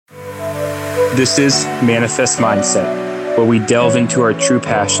This is Manifest Mindset, where we delve into our true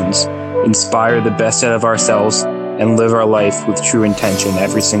passions, inspire the best out of ourselves, and live our life with true intention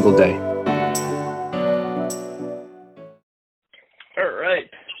every single day. All right,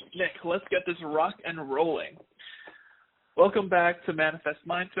 Nick, let's get this rock and rolling. Welcome back to Manifest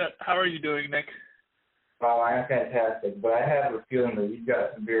Mindset. How are you doing, Nick? Oh, I'm fantastic, but I have a feeling that you've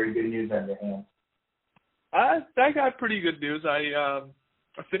got some very good news on your hands. I got pretty good news.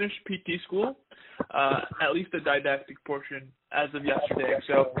 I finished PT school, at least the didactic portion as of yesterday.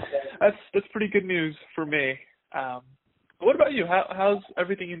 So that's pretty good news for me. What about you? How's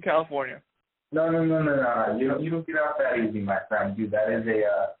everything in California? No. You don't get out that easy, my friend. Dude, that is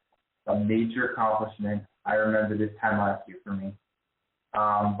a major accomplishment. I remember this time last year for me.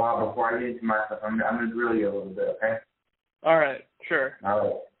 Bob, before I get into my stuff, I'm going to drill you a little bit, okay? All right, sure. All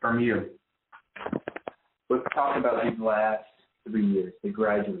right, from you. Let's talk about these last 3 years, the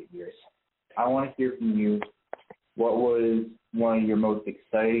graduate years. I want to hear from you, what was one of your most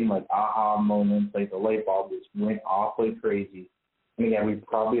exciting, aha moments, the light bulb just went off like crazy. And again, we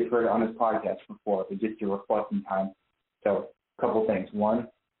probably have heard it on this podcast before, but just your reflecting time. So, a couple things. One,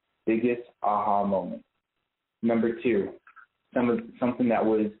 biggest aha moment. Number two, something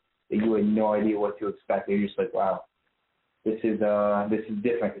that you had no idea what to expect. You're just like, wow, this is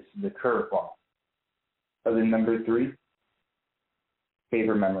different. This is a curveball. And then number three,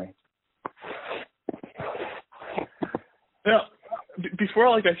 favorite memory. Now, before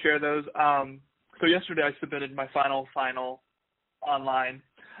I share those, so yesterday I submitted my final online,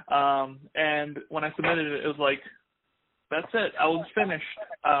 and when I submitted it, it was like, that's it, I was finished.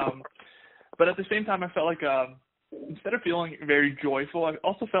 But at the same time, I felt like instead of feeling very joyful, I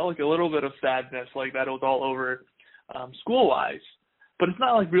also felt like a little bit of sadness, that it was all over school-wise. But it's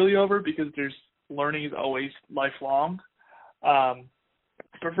not really over, because learning is always lifelong.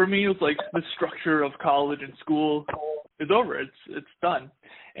 But for me, it was the structure of college and school is over. It's done.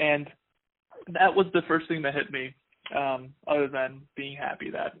 And that was the first thing that hit me, other than being happy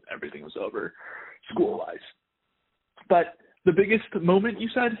that everything was over school-wise. But the biggest moment, you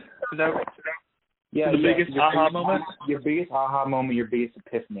said? Is that right? Yeah, biggest aha moment? Your biggest aha moment, your biggest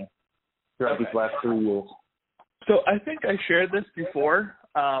epiphany throughout these last 3 years. So I think I shared this before,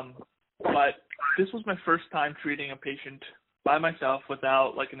 but this was my first time treating a patient by myself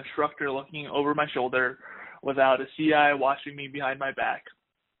without an instructor looking over my shoulder, without a CI watching me behind my back.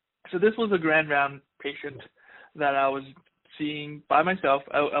 So this was a grand round patient that I was seeing by myself.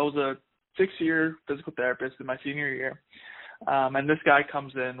 I was a 6-year physical therapist in my senior year. And this guy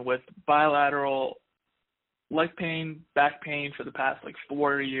comes in with bilateral leg pain, back pain for the past 3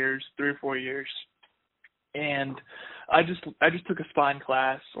 or 4 years. And I just took a spine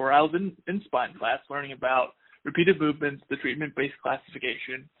class, or I was in spine class learning about repeated movements, the treatment-based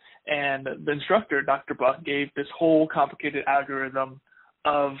classification. And the instructor, Dr. Buck, gave this whole complicated algorithm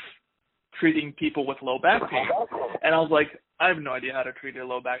of treating people with low back pain. And I was like, I have no idea how to treat a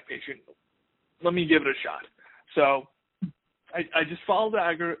low back patient. Let me give it a shot. So I just followed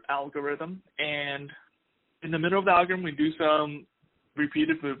the algorithm, and in the middle of the algorithm, we do some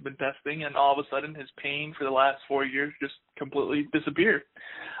repeated movement testing, and all of a sudden his pain for the last 4 years just completely disappeared.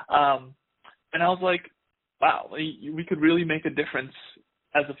 And I was like, wow, we could really make a difference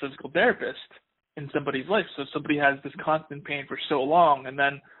as a physical therapist in somebody's life. So somebody has this constant pain for so long, and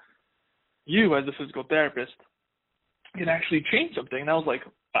then you as a physical therapist can actually change something. And I was like,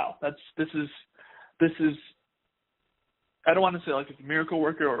 wow, this is I don't want to say it's a miracle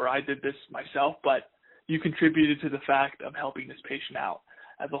worker or I did this myself, but you contributed to the fact of helping this patient out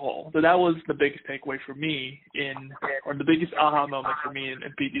as a whole. So that was the biggest takeaway for me or the biggest aha moment for me in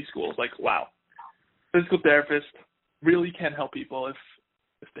PT school. It's wow, physical therapists really can help people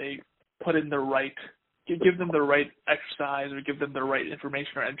if they put in give them the right exercise or give them the right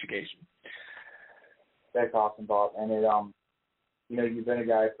information or education. That's awesome, Bob. And it, you've been a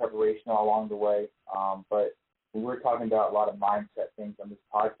guy of preparation all along the way, but when we're talking about a lot of mindset things on this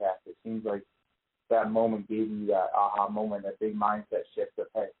podcast, it seems like that moment gave you that aha moment, that big mindset shift of,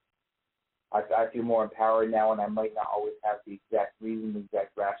 hey, I feel more empowered now, and I might not always have the exact reason, the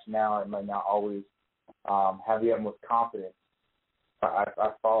exact rationale. I might not always have the utmost confidence. I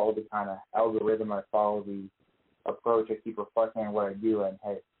follow the kind of algorithm. I follow the approach. I keep reflecting on what I do, and,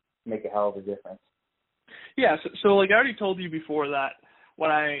 hey, make a hell of a difference. Yeah, so I already told you before that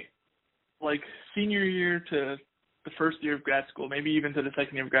when I, senior year to the first year of grad school, maybe even to the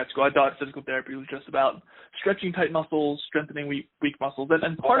second year of grad school, I thought physical therapy was just about stretching tight muscles, strengthening weak muscles,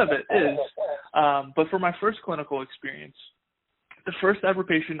 and part of it is. But for my first clinical experience, the first ever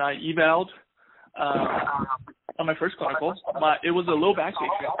patient I eval'd, on my first clinical, it was a low back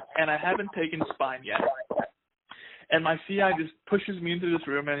patient, and I haven't taken spine yet. And my CI just pushes me into this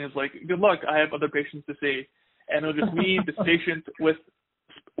room and is like, good luck, I have other patients to see. And it was just me, this patient with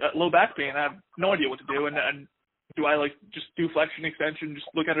low back pain. I have no idea what to do. And do I like just do flexion extension, just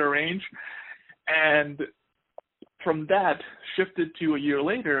look at her range? And from that, shifted to a year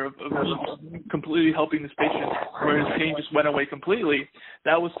later of me completely helping this patient where his pain just went away completely.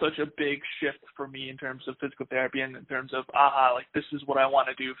 That was such a big shift for me in terms of physical therapy and in terms of, like this is what I want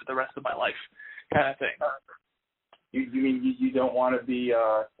to do for the rest of my life kind of thing. You mean you don't want to be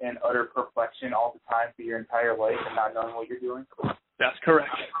in utter perplexion all the time for your entire life and not knowing what you're doing? That's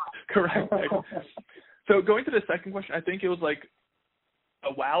correct. Correct. So going to the second question, I think it was like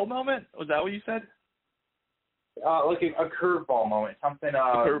a wow moment. Was that what you said? Like a curveball moment, something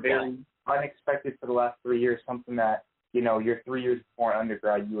very unexpected for the last 3 years, something that, your 3 years before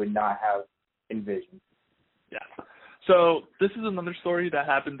undergrad you would not have envisioned. Yeah. So this is another story that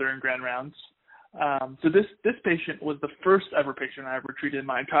happened during grand rounds. So this patient was the first ever patient I ever treated in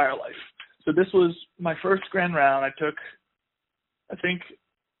my entire life. So this was my first grand round. I took, I think,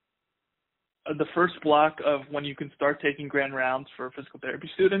 the first block of when you can start taking grand rounds for physical therapy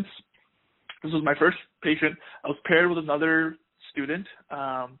students. This was my first patient. I was paired with another student,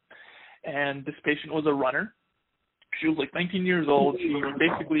 and this patient was a runner. She was like 19 years old. She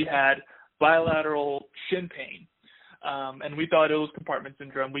basically had bilateral shin pain, and we thought it was compartment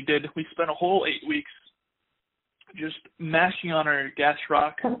syndrome. We spent a whole 8 weeks just mashing on her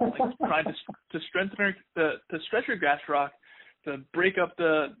gastroc, like trying to strengthen her, to stretch her gastroc, to break up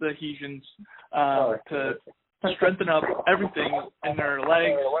the adhesions, to strengthen up everything in her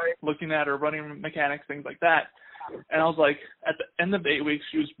legs, looking at her running mechanics, things like that. And I was like, at the end of the 8 weeks,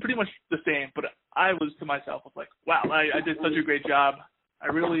 she was pretty much the same, but I was to myself, I was like, wow, I did such a great job. I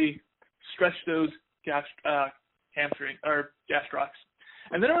really stretched those hamstring or gastrocs.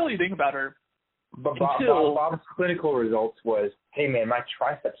 And then I really think about her. But Bob's clinical results was, hey man, my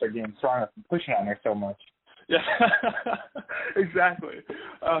triceps are getting strong. I'm pushing on her so much. Yeah, exactly.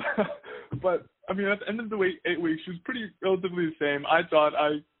 But I mean, at the end of the 8 weeks, she was relatively the same. I thought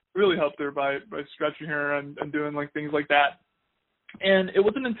I really helped her by stretching her and doing like things like that. And it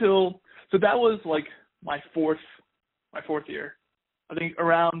wasn't until, so that was like my fourth year. I think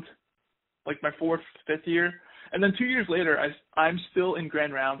around like my fifth year. And then 2 years later, I'm still in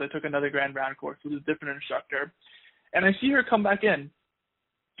grand rounds. I took another grand round course with a different instructor. And I see her come back in,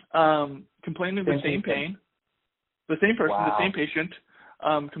 complaining of the same pain. The same person, wow. The same patient,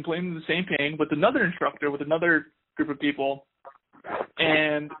 complaining of the same pain with another instructor, with another group of people,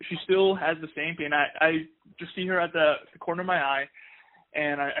 and she still has the same pain. I just see her at the corner of my eye,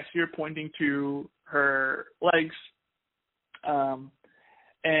 and I see her pointing to her legs,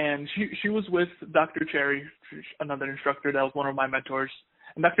 and she was with Dr. Cherry, another instructor that was one of my mentors,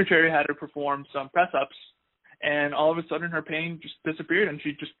 and Dr. Cherry had her perform some press-ups, and all of a sudden her pain just disappeared, and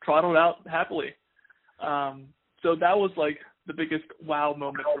she just trotted out happily. So that was like the biggest wow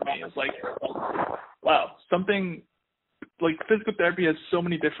moment for me. It was like, wow, something like physical therapy has so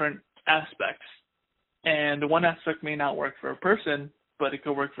many different aspects, and one aspect may not work for a person, but it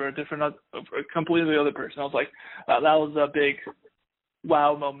could work for a completely other person. I was like, that was a big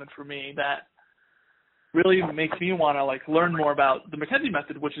wow moment for me that really makes me want to like learn more about the McKenzie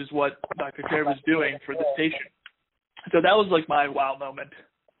method, which is what Dr. Cherry was doing for this patient. So that was like my wow moment.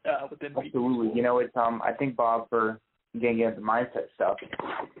 Within Absolutely. It's I think, Bob, for getting into mindset stuff,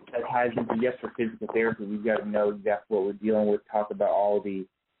 that ties into, yes, for physical therapy, we've got to know exactly what we're dealing with, talk about all the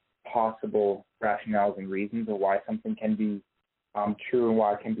possible rationales and reasons of why something can be true and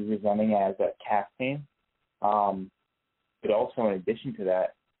why it can be presenting as a calf pain. But also, in addition to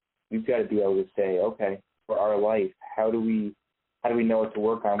that, we've got to be able to say, okay, for our life, how do we know what to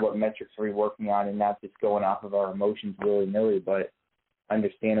work on? What metrics are we working on, and not just going off of our emotions willy-nilly, but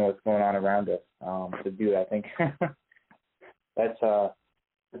understanding what's going on around us to do that. I think that's a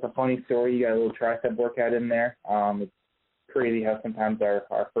funny story. You got a little tricep workout in there. It's crazy how sometimes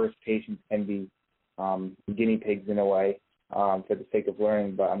our first patients can be guinea pigs in a way for the sake of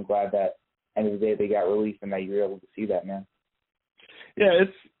learning. But I'm glad that end of the day they got relief and that you were able to see that, man. Yeah,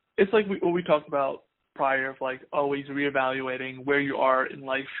 it's like what we talked about prior of like always reevaluating where you are in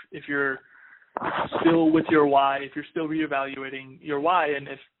life. If you're still with your why, if you're still reevaluating your why, and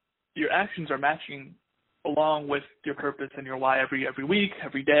if your actions are matching along with your purpose and your why every week,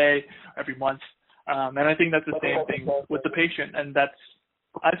 every day, every month. And I think that's the same thing with the patient. And that's,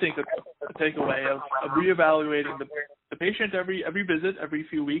 I think, a takeaway of reevaluating the patient every visit, every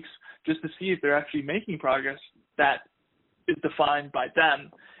few weeks, just to see if they're actually making progress that is defined by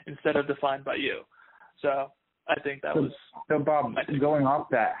them instead of defined by you. So I think that was. So Bob, going off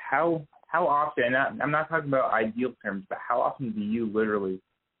that, how often? And I'm not talking about ideal terms, but how often do you literally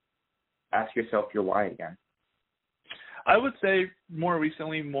ask yourself your why again? I would say more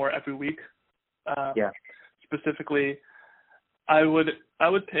recently, more every week. Specifically, I would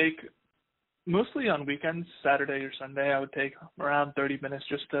take, mostly on weekends, Saturday or Sunday, I would take around 30 minutes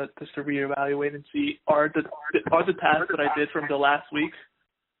just to reevaluate and see are the tasks that I did from the last week,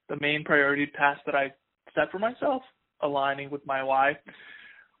 the main priority tasks that I set for myself, aligning with my why,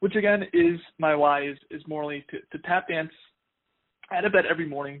 which again is my why is morally to tap dance out of bed every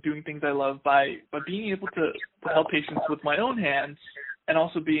morning, doing things I love by being able to help patients with my own hands, and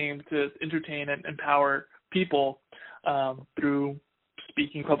also being able to entertain and empower people through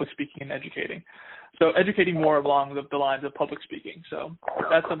speaking, public speaking, and educating. So educating more along the lines of public speaking. So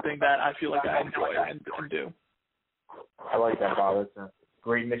that's something that I feel like I enjoy and do. I like that, Bob. It's a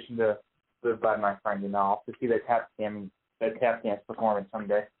great mission to live by, my friend. And I'll have to see that tap dance performance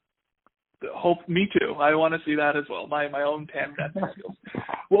someday. Me too. I want to see that as well. My own tap dancing skills.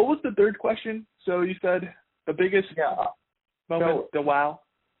 What was the third question? So you said the biggest moment, the wow.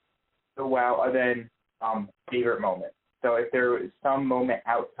 The wow, and then favorite moment. So if there is some moment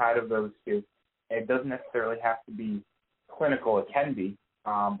outside of those two, it doesn't necessarily have to be clinical. It can be,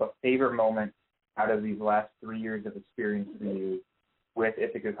 but favorite moment out of these last 3 years of experience for you with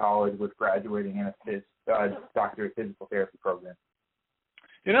Ithaca College, with graduating in a doctor of physical therapy program.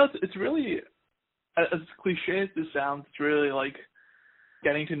 You know, it's really, as cliche as this sounds, it's really like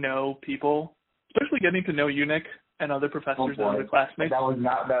getting to know people, especially getting to know you, Nick, and other professors and other classmates. That was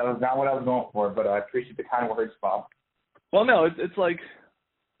not what I was going for, but I appreciate the kind words, Bob. Well, no, it's like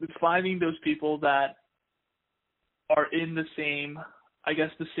it's finding those people that are in the same, I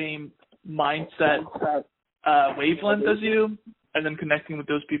guess, the same mindset wavelength as you, and then connecting with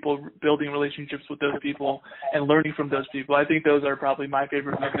those people, building relationships with those people, and learning from those people. I think those are probably my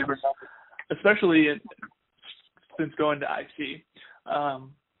favorite members, especially since going to IC.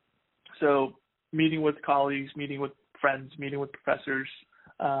 So meeting with colleagues, meeting with friends, meeting with professors,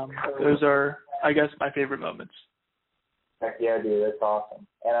 those are, I guess, my favorite moments. Heck yeah, dude, that's awesome.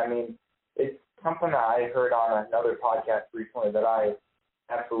 And I mean, it's something that I heard on another podcast recently that I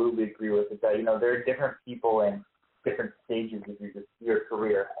absolutely agree with, is that, you know, there are different people in different stages of your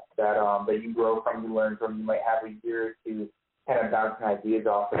career that you grow from, you learn from. You might have a year to kind of bouncing ideas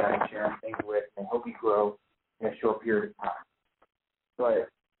off of them and sharing things with, and help you grow in a short period of time. But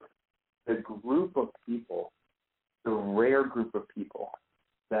the group of people, the rare group of people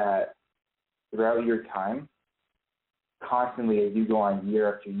that throughout your time, constantly as you go on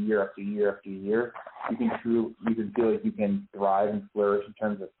year after year after year after year, you can feel like you can thrive and flourish in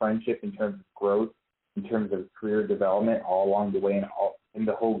terms of friendship, in terms of growth, in terms of career development, all along the way, and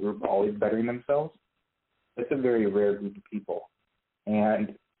the whole group always bettering themselves. That's a very rare group of people.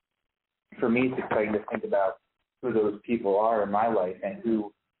 And for me, it's exciting to think about who those people are in my life and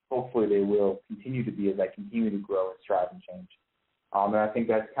who hopefully they will continue to be as I continue to grow and strive and change. And I think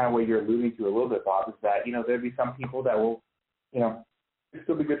that's kind of what you're alluding to a little bit, Bob, is that, you know, there'll be some people that will, you know, you'll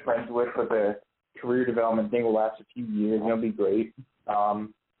still be good friends with, but the career development thing will last a few years and it'll be great.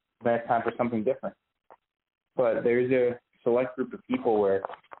 Then it's time for something different. But there's a select group of people where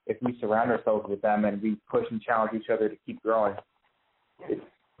if we surround ourselves with them and we push and challenge each other to keep growing,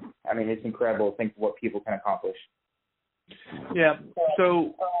 it's incredible to think what people can accomplish. Yeah.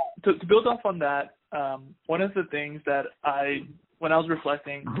 So to build off on that, one of the things that when I was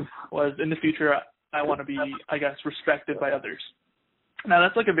reflecting was in the future, I want to be, I guess, respected by others. Now,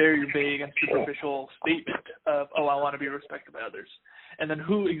 that's like a very vague and superficial statement of, I want to be respected by others. And then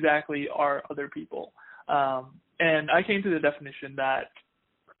who exactly are other people? And I came to the definition that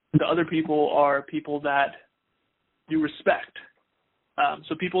the other people are people that you respect.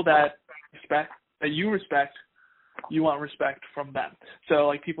 So people that you respect, you want respect from them. So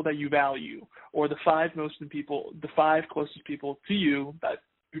like people that you value, or the five closest people to you that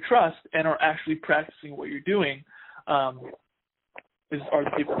you trust and are actually practicing what you're doing, are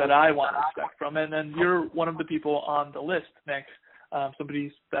the people that I want respect from. And then you're one of the people on the list, Nick,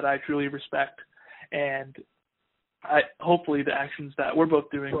 somebody that I truly respect. And hopefully the actions that we're both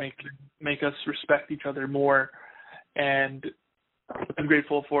doing make us respect each other more. And I'm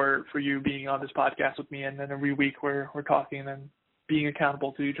grateful for you being on this podcast with me, and then every week we're talking and being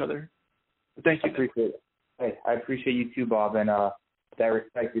accountable to each other. Thank you. I appreciate it. Hey, I appreciate you too, Bob, and that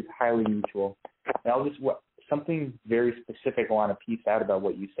respect is highly mutual. And something very specific I want to piece out about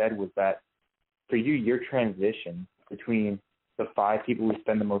what you said was that for you, your transition between the five people we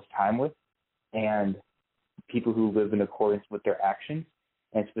spend the most time with and people who live in accordance with their actions,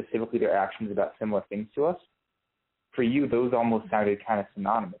 and specifically their actions about similar things to us, for you, those almost sounded kind of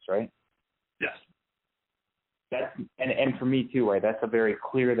synonymous, right? Yes. And for me too, right? That's a very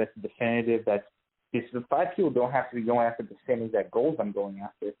clear, that's definitive, the 5 people don't have to be going after the same exact goals I'm going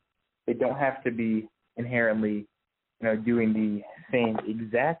after. They don't have to be inherently, doing the same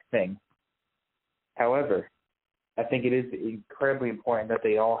exact thing. However, I think it is incredibly important that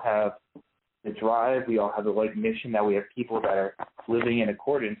they all have the drive, we all have the like mission, that we have people that are living in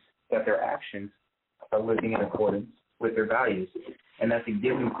accordance, that their actions are living in accordance with their values. And that's a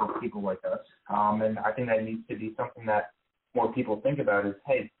given for people like us. And I think that needs to be something that more people think about is,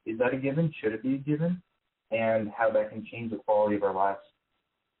 hey, is that a given? Should it be a given? And how that can change the quality of our lives.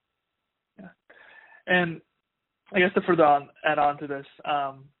 Yeah. And I guess to further add on to this,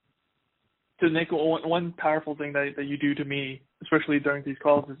 to Nick, one powerful thing that you do to me, especially during these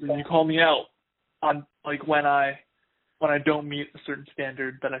calls, is you call me out on like when I don't meet a certain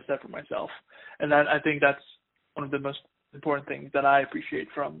standard that I set for myself. And that, I think that's one of the most important things that I appreciate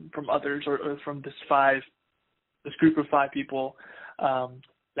from others or from this group of 5 people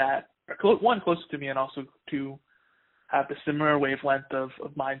that are closer to me, and also to have the similar wavelength of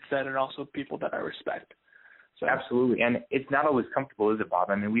mindset, and also people that I respect. So. Absolutely. And it's not always comfortable, is it,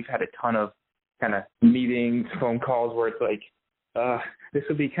 Bob? I mean, we've had a ton of kind of meetings, phone calls where it's like, this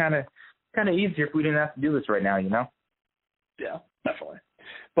would be kind of easier if we didn't have to do this right now, Yeah, definitely.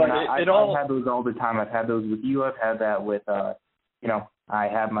 But I've had those all the time. I've had those with you. I've had that with, I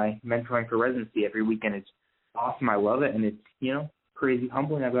have my mentoring for residency every weekend. It's awesome. I love it. And it's, crazy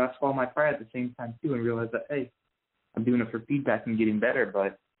humbling. I've got to swallow my pride at the same time, too, and realize that, hey, I'm doing it for feedback and getting better.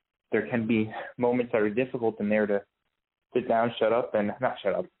 But there can be moments that are difficult in there to sit down,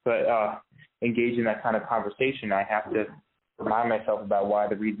 but engage in that kind of conversation. I have to remind myself about why,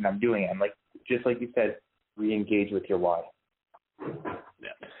 the reason I'm doing it. And just like you said, re-engage with your why.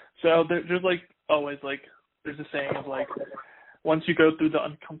 Yeah. So there's like always there's a saying of once you go through the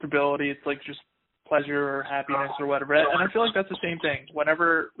uncomfortability, it's just pleasure or happiness or whatever. And I feel like that's the same thing.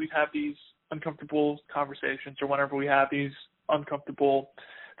 Whenever we have these uncomfortable conversations, or whenever we have these uncomfortable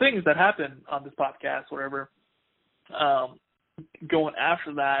things that happen on this podcast, whatever, going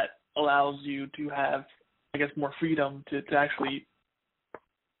after that allows you to have, I guess, more freedom to actually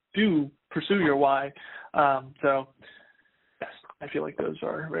pursue your why. So yes, I feel like those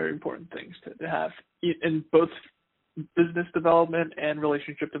are very important things to have in both business development and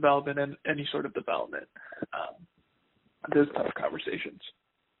relationship development and any sort of development. Those type of conversations.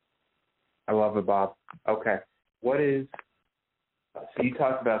 I love it, Bob. Okay. So you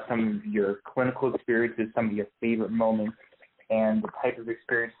talked about some of your clinical experiences, some of your favorite moments, and the type of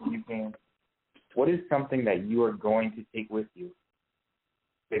experience that you've gained. What is something that you are going to take with you?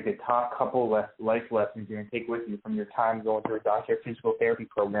 Like the top couple life lessons you're going to take with you from your time going through a doctor physical therapy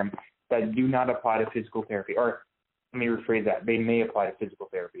program that do not apply to physical therapy. Or let me rephrase that. They may apply to physical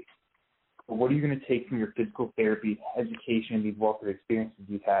therapy. But what are you going to take from your physical therapy education, these wealth of experiences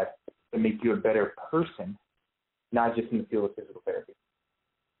you've had, to make you a better person, not just in the field of physical therapy?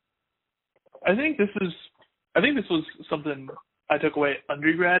 I think this was something I took away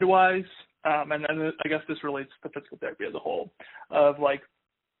undergrad-wise, and I guess this relates to physical therapy as a whole, of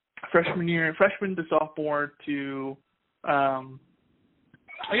freshman to sophomore to, I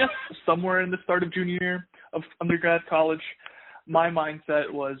guess somewhere in the start of junior year of undergrad college, my mindset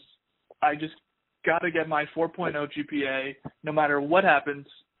was I just got to get my 4.0 GPA no matter what happens.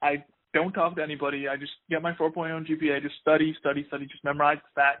 I don't talk to anybody. I just get my 4.0 GPA, just study, just memorize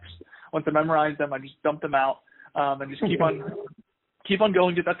the facts. Once I memorize them, I just dump them out and just keep on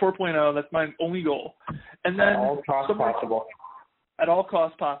going, get that 4.0. That's my only goal. And then at all costs possible. At all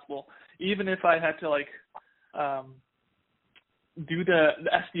costs possible. Even if I had to do the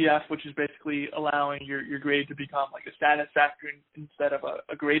SDF, which is basically allowing your grade to become a status factor instead of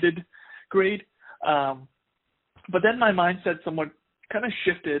a graded grade. But then my mindset somewhat kind of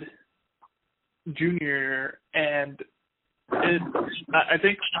shifted junior year, and I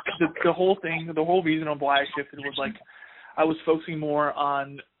think the whole reason of why I shifted was I was focusing more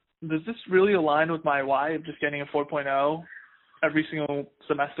on, does this really align with my why of just getting a 4.0 every single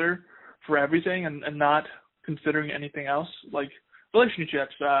semester for everything and not considering anything else like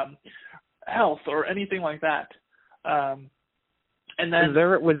relationships, health, or anything like that. And then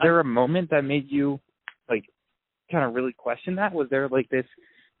was there a moment that made you kind of really question that? Was there this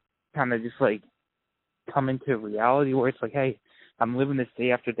kind of just come into reality where it's hey, I'm living this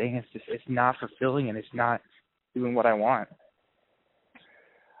day after day and it's not fulfilling and it's not doing what I want?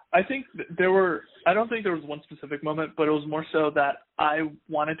 I think I don't think there was one specific moment, but it was more so that I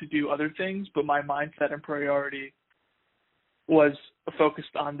wanted to do other things, but my mindset and priority was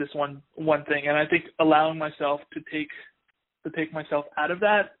focused on this one thing. And I think allowing myself to take myself out of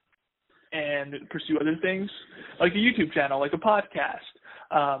that and pursue other things, like a YouTube channel, like a podcast,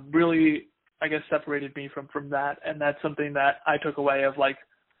 really, I guess, separated me from that. And that's something that I took away of, like,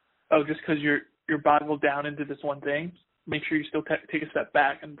 oh, just because you're boggled down into this one thing, make sure you still take a step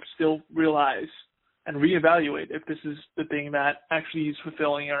back and still realize and reevaluate if this is the thing that actually is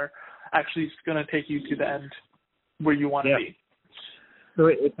fulfilling or actually is going to take you to the end where you want to be. So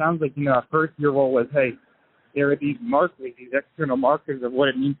it sounds like, at first your role was, hey, there are these markers, these external markers of what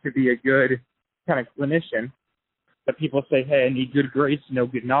it means to be a good kind of clinician, that people say, hey, I need good grades to know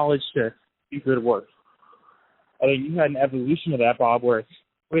good knowledge to do good work. And then you had an evolution of that, Bob, where it's,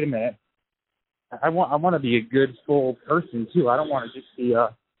 wait a minute, I want to be a good, full person, too. I don't want to just be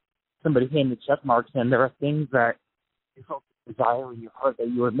somebody hitting the check marks, and there are things that you felt desire in your heart that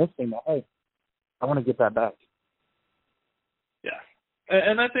you were missing that, hey, I want to get that back. Yeah.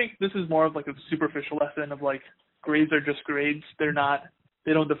 And I think this is more of like a superficial lesson of, like, grades are just grades. They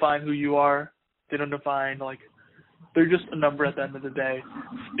don't define who you are. They don't define, like, they're just a number at the end of the day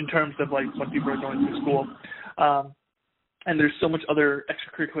in terms of, like, when people are going through school. And there's so much other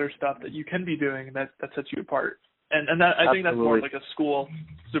extracurricular stuff that you can be doing that sets you apart. And that, I think that's more like a school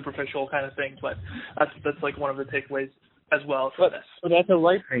superficial kind of thing, but that's like one of the takeaways as well for this. But that's a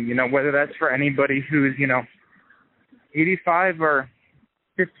life thing, whether that's for anybody who's, 85 or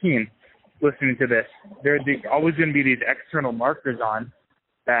 15 listening to this. There's always going to be these external markers on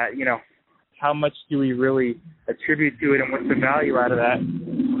that, how much do we really attribute to it and what's the value out of that?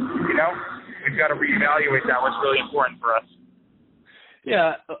 We've got to reevaluate that, what's really important for us.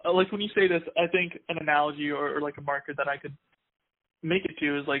 Yeah, like when you say this, I think an analogy or like a marker that I could make it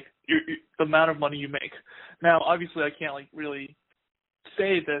to is like the amount of money you make. Now, obviously, I can't like really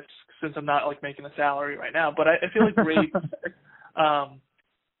say this since I'm not like making a salary right now, but I feel like grades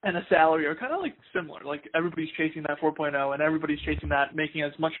and a salary are kind of like similar. Like everybody's chasing that 4.0 and everybody's chasing that, making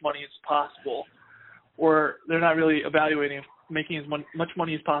as much money as possible, or they're not really evaluating if making as much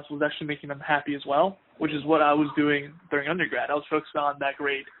money as possible is actually making them happy as well, which is what I was doing during undergrad. I was focused on that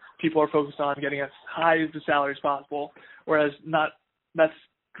grade. People are focused on getting as high as the salary as possible, whereas that's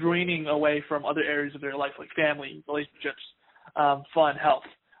draining away from other areas of their life, like family, relationships, fun, health,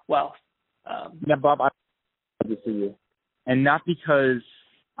 wealth. Now, Bob, I have to see you. And not because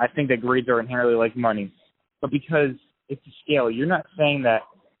I think that grades are inherently like money, but because it's a scale. You're not saying that.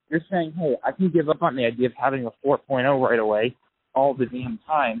 You're saying, hey, I can give up on the idea of having a 4.0 right away all the damn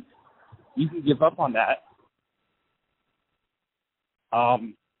time. You can give up on that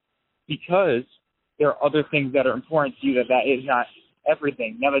because there are other things that are important to you that is not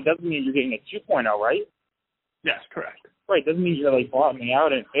everything. Now, that doesn't mean you're getting a 2.0, right? Yes, correct. Right. It doesn't mean you're, like, bottoming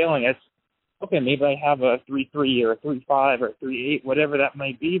out and failing. It's, okay, maybe I have a 3.3 or a 3.5 or a 3.8, whatever that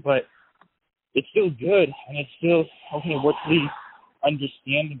might be, but it's still good. And it's still, okay, what's the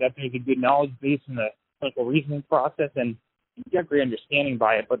understanding that there's a good knowledge base in the clinical reasoning process, and you get great understanding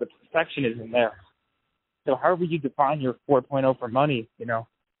by it, but the perfection isn't there. So however you define your 4.0 for money,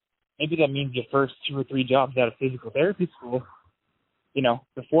 maybe that means your first 2 or 3 jobs out of physical therapy school,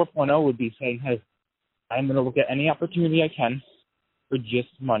 the 4.0 would be saying, hey, I'm going to look at any opportunity I can for just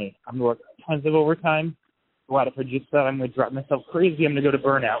money. I'm going to work tons of overtime, go at it for just that. I'm going to drive myself crazy. I'm going to go to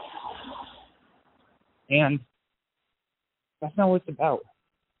burnout. And that's not what it's about.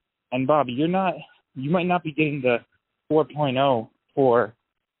 And Bob, you might not be getting the 4.0 for,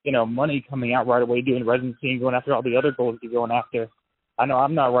 money coming out right away, doing residency and going after all the other goals you're going after. I know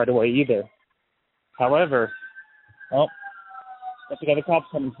I'm not right away either. However, I got the cops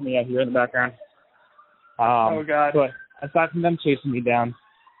coming to me out here in the background. Oh, God. But aside from them chasing me down,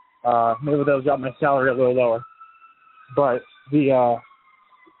 maybe they'll drop my salary a little lower. But the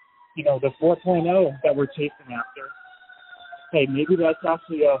 4.0 that we're chasing after, hey, maybe that's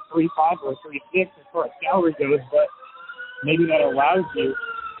actually a 3.5 or a 3.6 as far as salary goes, but maybe that allows you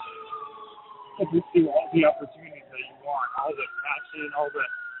to pursue all the opportunities that you want, all the passion, all the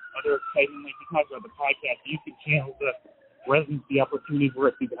other excitement, like you talked about the podcast. You can channel the residency opportunities where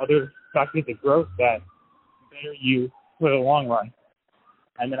it's these other factors of growth that better you for the long run.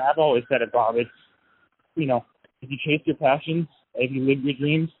 And then I've always said it, Bob, it's, if you chase your passions, if you live your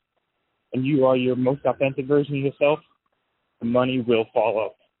dreams, and you are your most authentic version of yourself, the money will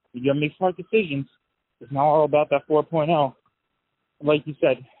follow. You got to make smart decisions. It's not all about that 4.0. Like you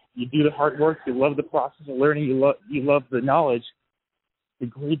said, you do the hard work, you love the process of learning, you love the knowledge, the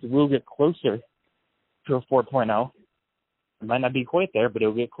grades will get closer to a 4.0. It might not be quite there, but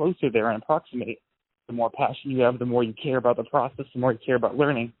it'll get closer there and approximate. The more passion you have, the more you care about the process, the more you care about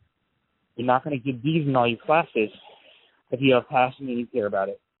learning. You're not going to get D's in all your classes, if you have passion and you care about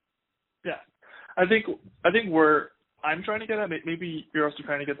it. Yeah, I think where I'm trying to get at, maybe you're also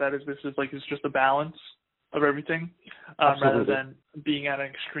trying to get that, is this is like it's just a balance of everything, rather than being at an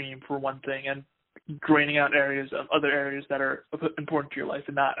extreme for one thing and draining out areas of other areas that are important to your life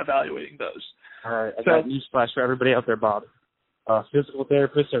and not evaluating those. All right, I got newsflash for everybody out there, Bob. Physical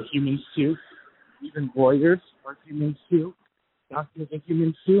therapists are humans too. Even lawyers are humans too. Doctors are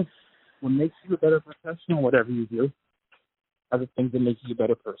humans too. What makes you a better professional, whatever you do, are the things that make you a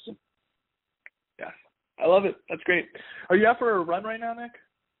better person. Yeah, I love it. That's great. Are you out for a run right now, Nick?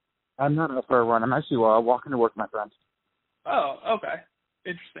 I'm not out for a run. I'm actually walking to work, my friend. Oh, okay.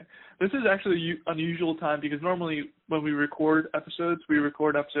 Interesting. This is actually an unusual time because normally when we record episodes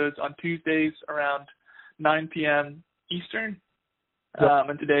on Tuesdays around 9 p.m. Eastern. Yep.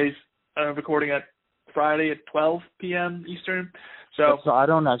 And today's recording at Friday at 12 p.m. Eastern. So I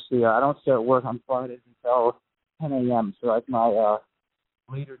don't actually, I don't start work on Fridays until 10 a.m. So that's my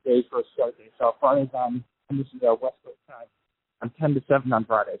later day for a start day. So Fridays and this is West Coast time. I'm 10 to 7 on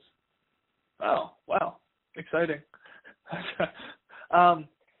Fridays. Oh, wow. Exciting.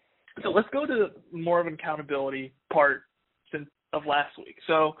 So let's go to more of an accountability part of last week.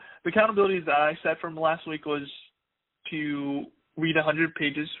 So the accountability that I set from last week was to read 100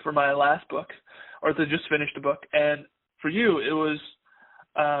 pages for my last book, or to just finish the book. And for you, it was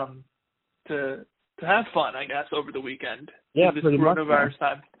to have fun, I guess, over the weekend. Yeah, this pretty much. Coronavirus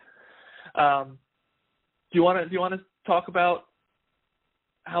time. Do you want to talk about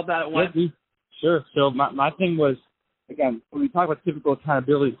how that went? Yeah, sure. So my thing was, again, when we talk about typical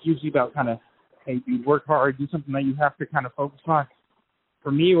accountability, it's usually about kind of, hey, you work hard, do something that you have to kind of focus on.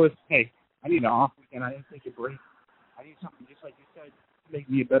 For me, it was, hey, I need an off weekend. I need to take a break. I need something, just like you said, to make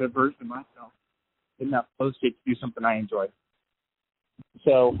me a better version of myself. In that flow state to do something I enjoy.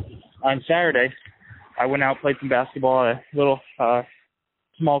 So on Saturday, I went out, played some basketball at a little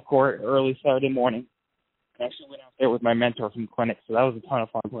small court early Saturday morning. I actually went out there with my mentor from the clinic, so that was a ton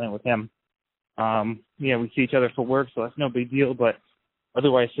of fun playing with him. We see each other for work, so that's no big deal, but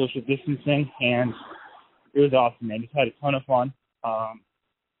otherwise social distancing, and it was awesome, man. Just had a ton of fun,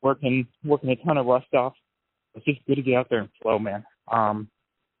 working a ton of rust off. It's just good to get out there and flow, man.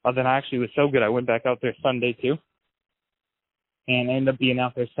 Then I actually was so good, I went back out there Sunday too, and I ended up being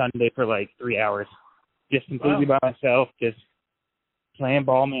out there Sunday for like 3 hours, just completely by myself, just playing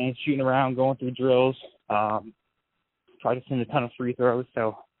ball, man, shooting around, going through drills, tried to send a ton of free throws,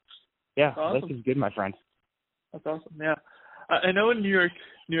 so yeah, awesome. This is good, my friend. That's awesome. Yeah, I know in New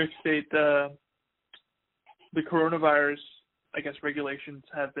York State, the coronavirus, I guess, regulations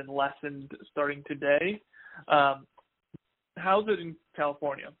have been lessened starting today. How's it in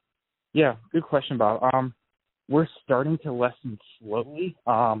California? Yeah, good question, Bob. We're starting to lessen slowly,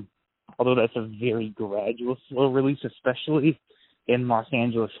 although that's a very gradual, slow release, especially in Los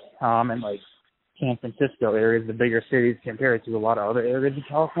Angeles and like San Francisco areas, the bigger cities, compared to a lot of other areas of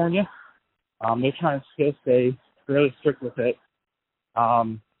California. They're trying to still stay fairly strict with it.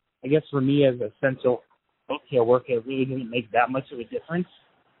 I guess for me as an essential healthcare worker, it really didn't make that much of a difference.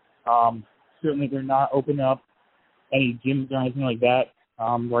 Certainly they're not opening up any gyms or anything like that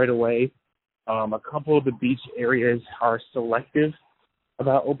right away. A couple of the beach areas are selective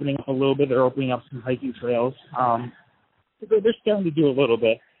about opening up a little bit. They're opening up some hiking trails. They're starting to do a little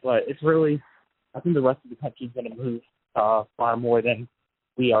bit, but it's really, I think the rest of the country is going to move far more than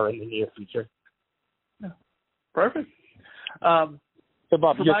we are in the near future. Yeah. Perfect. So,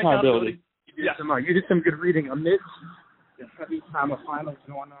 Bob, your accountability. You did some good reading amidst the heavy time of finals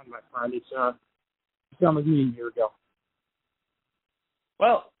going on, my friend. It's done with me a year ago.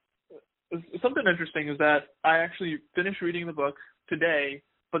 Well, something interesting is that I actually finished reading the book today,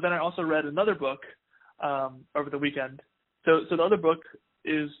 but then I also read another book over the weekend. So the other book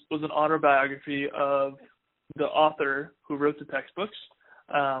was an autobiography of the author who wrote the textbooks,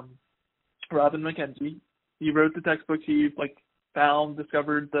 Robin McKenzie. He wrote the textbooks. He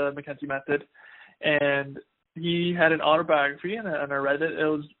discovered the McKenzie method, and he had an autobiography, and I read it. It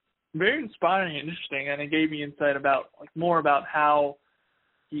was very inspiring and interesting, and it gave me insight about more about how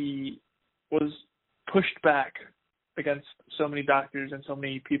he was pushed back against so many doctors and so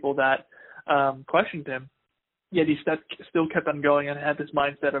many people that questioned him. Yet he still kept on going and had this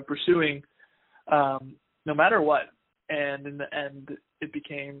mindset of pursuing no matter what. And in the end, it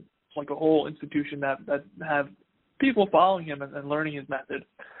became like a whole institution that have people following him and learning his method.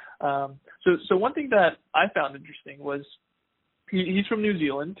 So one thing that I found interesting was he's from New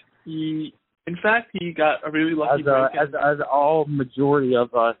Zealand. He got a really lucky break. As all majority of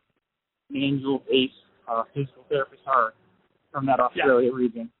Angel-based physical therapists are from that Australia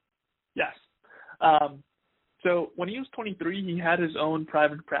region. Yes. So when he was 23, he had his own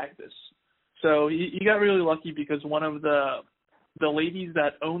private practice. So he got really lucky because one of the ladies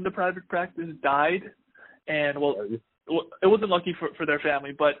that owned the private practice died, and it wasn't lucky for their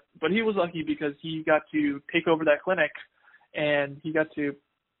family, but he was lucky because he got to take over that clinic, and he got to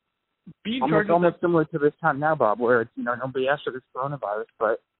be in charge of almost similar to this time now, Bob, where it's, nobody asked for this coronavirus,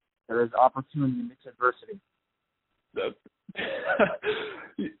 but there is opportunity amidst adversity.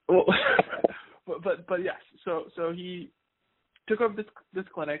 Well, but yes. So he took over this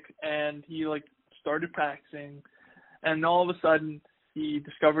clinic, and he started practicing, and all of a sudden he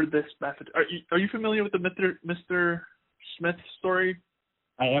discovered this method. Are you familiar with the Mr. Smith story?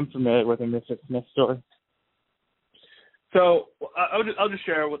 I am familiar with the Mr. Smith story. So I'll just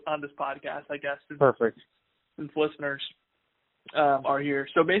share it on this podcast, I guess. Perfect. Since listeners are here.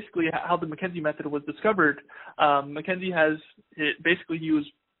 So basically, how the McKenzie method was discovered, McKenzie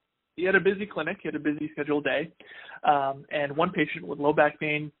he had a busy clinic, he had a busy scheduled day, and one patient with low back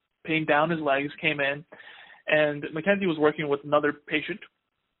pain down his legs came in, and McKenzie was working with another patient,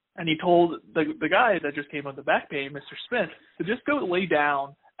 and he told the guy that just came with the back pain, Mr. Smith, to just go lay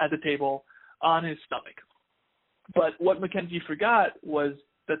down at the table on his stomach. But what McKenzie forgot was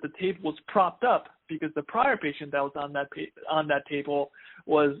that the table was propped up because the prior patient that was on that table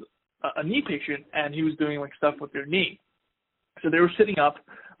was a knee patient, and he was doing stuff with their knee. So they were sitting up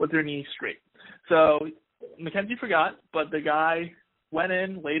with their knees straight. So McKenzie forgot, but the guy went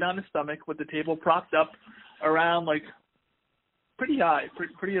in, laid on his stomach with the table propped up around pretty high,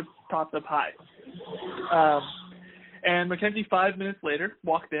 pretty propped up high. And McKenzie 5 minutes later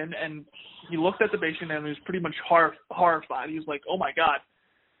walked in, and he looked at the patient and was pretty much horrified. He was like, "Oh my God,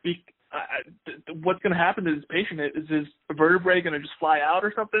 what's going to happen to this patient? Is his vertebrae going to just fly out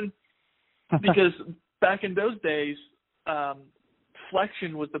or something?" Because back in those days,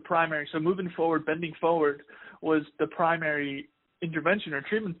 flexion was the primary. So moving forward, bending forward was the primary intervention or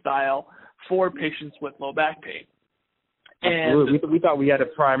treatment style for patients with low back pain. And we thought we had to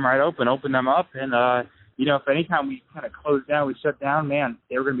pry them right open them up, and if anytime we kind of closed down, we shut down, man,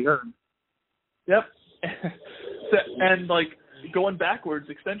 they were going to be hurting. Yep. And going backwards,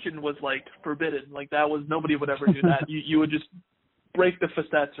 extension was forbidden. That was, nobody would ever do that. You would just break the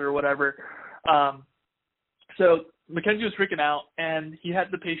facets or whatever. So McKenzie was freaking out, and he had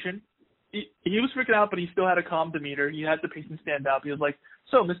the patient. He was freaking out, but he still had a calm demeanor. He had the patient stand up. He was like,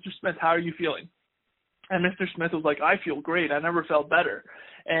 "So, Mr. Smith, how are you feeling?" And Mr. Smith was like, "I feel great. I never felt better."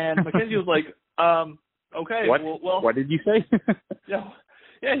 And McKenzie was like, "Okay, well, what did you say?"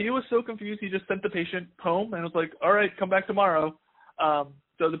 Yeah, he was so confused. He just sent the patient home and was like, "All right, come back tomorrow."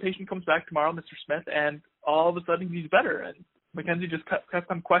 So the patient comes back tomorrow, Mr. Smith, and all of a sudden he's better. And McKenzie just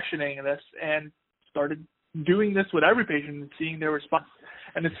kept on questioning this and started doing this with every patient and seeing their response.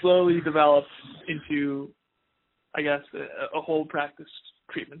 And it slowly developed into, I guess, a whole practice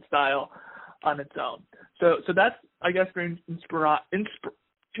treatment style on its own. So that's, I guess, very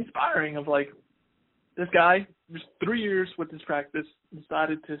inspiring of this guy, just 3 years with his practice,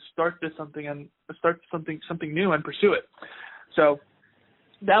 decided to start something new and pursue it. So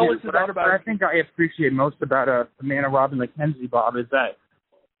that was his autobiography. What I think I appreciate most about the man of Robin McKenzie, Bob, is that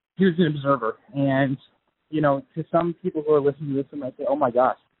he was an observer. And, to some people who are listening to this, they might say, "Oh my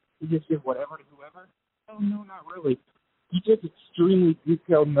gosh, he just gives whatever to whoever." Oh, no, not really. He took extremely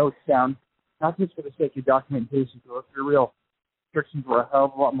detailed notes down, not just for the sake of documentation, but for real. Restrictions were a hell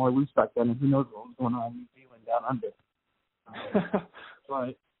of a lot more loose back then, and who knows what was going on in New Zealand down under.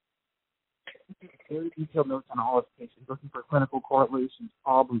 But very detailed notes on all his patients, looking for clinical correlations,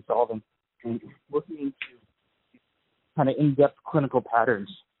 problem solving, and looking into kind of in-depth clinical patterns.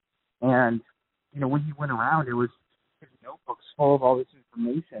 And, when he went around, it was his notebooks full of all this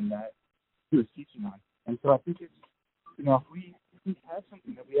information that he was teaching on. And so I think it's, if we have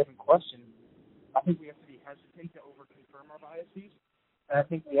something that we haven't questioned, I think we have to be hesitant to over-confirm our biases. And I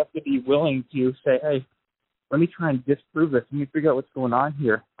think we have to be willing to say, hey, let me try and disprove this. Let me figure out what's going on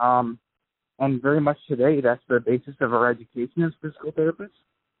here. And very much today, that's the basis of our education as physical therapists.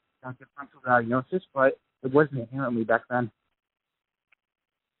 Not differential diagnosis, but it wasn't inherently back then.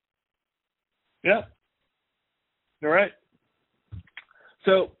 Yeah, you're right.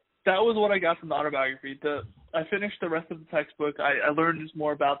 So that was what I got from the autobiography. I finished the rest of the textbook. I learned just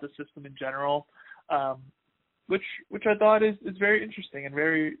more about the system in general, which I thought is very interesting and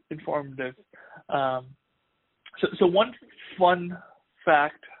very informative. So one fun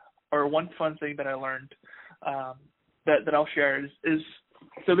fact or one fun thing that I learned that I'll share is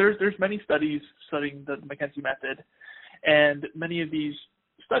so there's many studies studying the McKenzie method, and many of these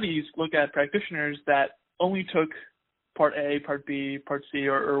studies look at practitioners that only took Part A, Part B, Part C,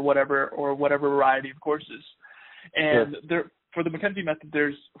 or whatever variety of courses. And there, for the Mackenzie method,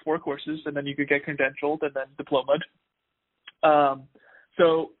 there's 4 courses, and then you could get credentialed and then diplomaed.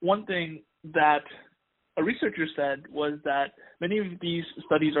 So one thing that a researcher said was that many of these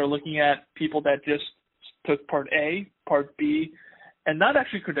studies are looking at people that just took Part A, Part B, and not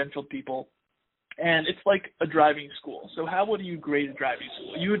actually credentialed people. And it's like a driving school. So how would you grade a driving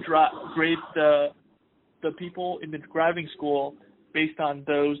school? You would grade the people in the driving school based on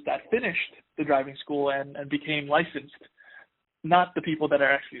those that finished the driving school and became licensed, not the people that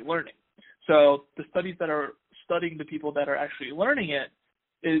are actually learning. So the studies that are studying the people that are actually learning it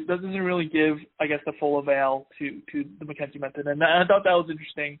doesn't really give, I guess, the full avail to the Mackenzie method. And I thought that was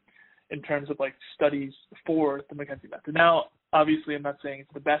interesting in terms of like studies for the Mackenzie method. Now, obviously, I'm not saying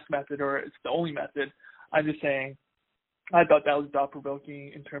it's the best method or it's the only method. I'm just saying I thought that was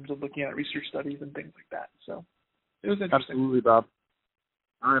thought-provoking in terms of looking at research studies and things like that. So it was interesting. Absolutely, Bob.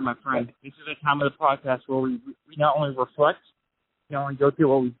 All right, my friend. This is a time of the podcast where we not only reflect, not only go through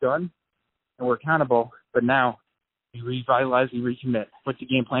what we've done, and we're accountable, but now we revitalize and recommit. What's your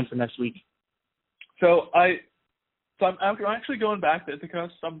game plan for next week? So I'm actually going back to Ithaca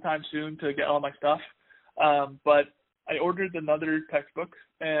sometime soon to get all my stuff. But I ordered another textbook,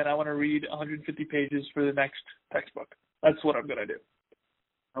 and I want to read 150 pages for the next textbook. That's what I'm going to do.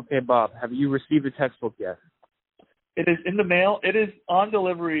 Okay, Bob. Have you received the textbook yet? It is in the mail. It is on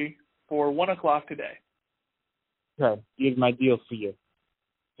delivery for 1 o'clock today. Okay, here's my deal for you.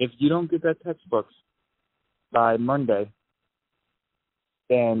 If you don't get that textbook by Monday,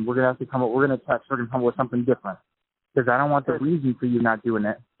 then we're gonna come up with something different. Because I don't want the reason for you not doing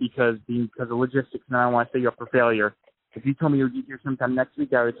it because of logistics, and I don't want to set you up for failure. If you told me you would get here sometime next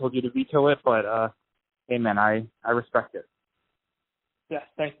week, I would have told you to veto it. But hey, man, I respect it. Yes,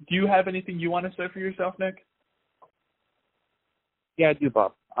 thank you. Do you have anything you want to say for yourself, Nick? Yeah, I do,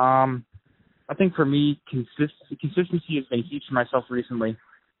 Bob. I think for me, consistency has been huge for myself recently.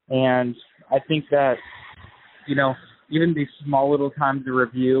 And I think that, even these small little times to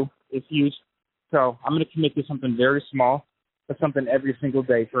review is huge. So I'm going to commit to something very small, but something every single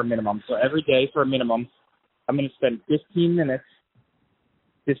day for a minimum. So every day for a minimum, I'm going to spend 15 minutes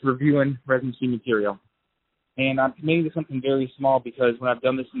just reviewing residency material. And I'm committing to something very small because when I've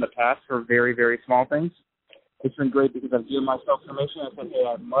done this in the past for very, very small things, it's been great because I've given myself permission. I said, hey,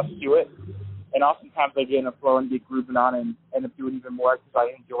 I must do it. And oftentimes I get in a flow and get grooving on and end up doing even more because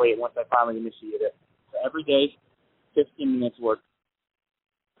I enjoy it once I finally initiate it. So every day, 15 minutes work.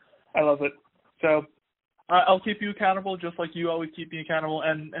 I love it. So I'll keep you accountable just like you always keep me accountable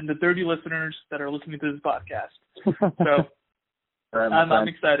and the 30 listeners that are listening to this podcast. So right, I'm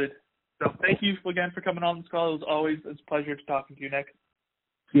excited. So thank you again for coming on this call. It was a pleasure to talking to you, Nick.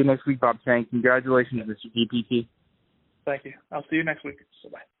 See you next week, Bob Chang. Congratulations, Mr. DPT. Thank you. I'll see you next week.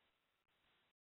 Bye-bye.